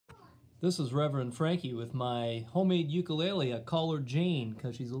This is Reverend Frankie with my homemade ukulele. I call her Jane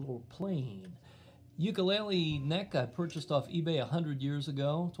because she's a little plain. Ukulele neck I purchased off eBay 100 years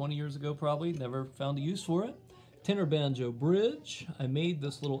ago, 20 years ago probably, never found a use for it. Tenor banjo bridge. I made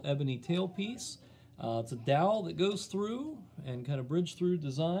this little ebony tailpiece. It's a dowel that goes through and kind of bridge through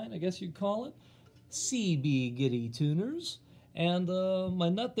design, I guess you'd call it. CB Giddy tuners. And my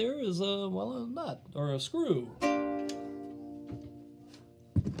nut there is, well, a nut, or a screw.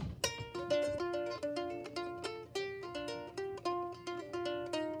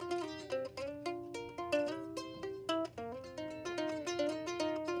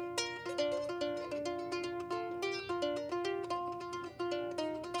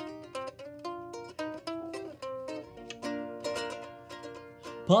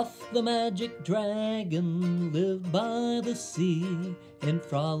 Puff the magic dragon lived by the sea and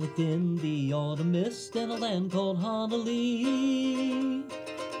frolicked in the autumn mist in a land called Honolulu.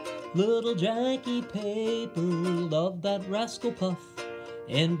 Little Jackie Paper loved that rascal Puff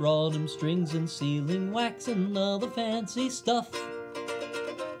and brought him strings and sealing wax and other fancy stuff.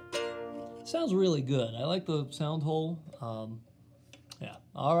 Sounds really good. I like the sound hole. Yeah,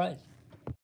 all right.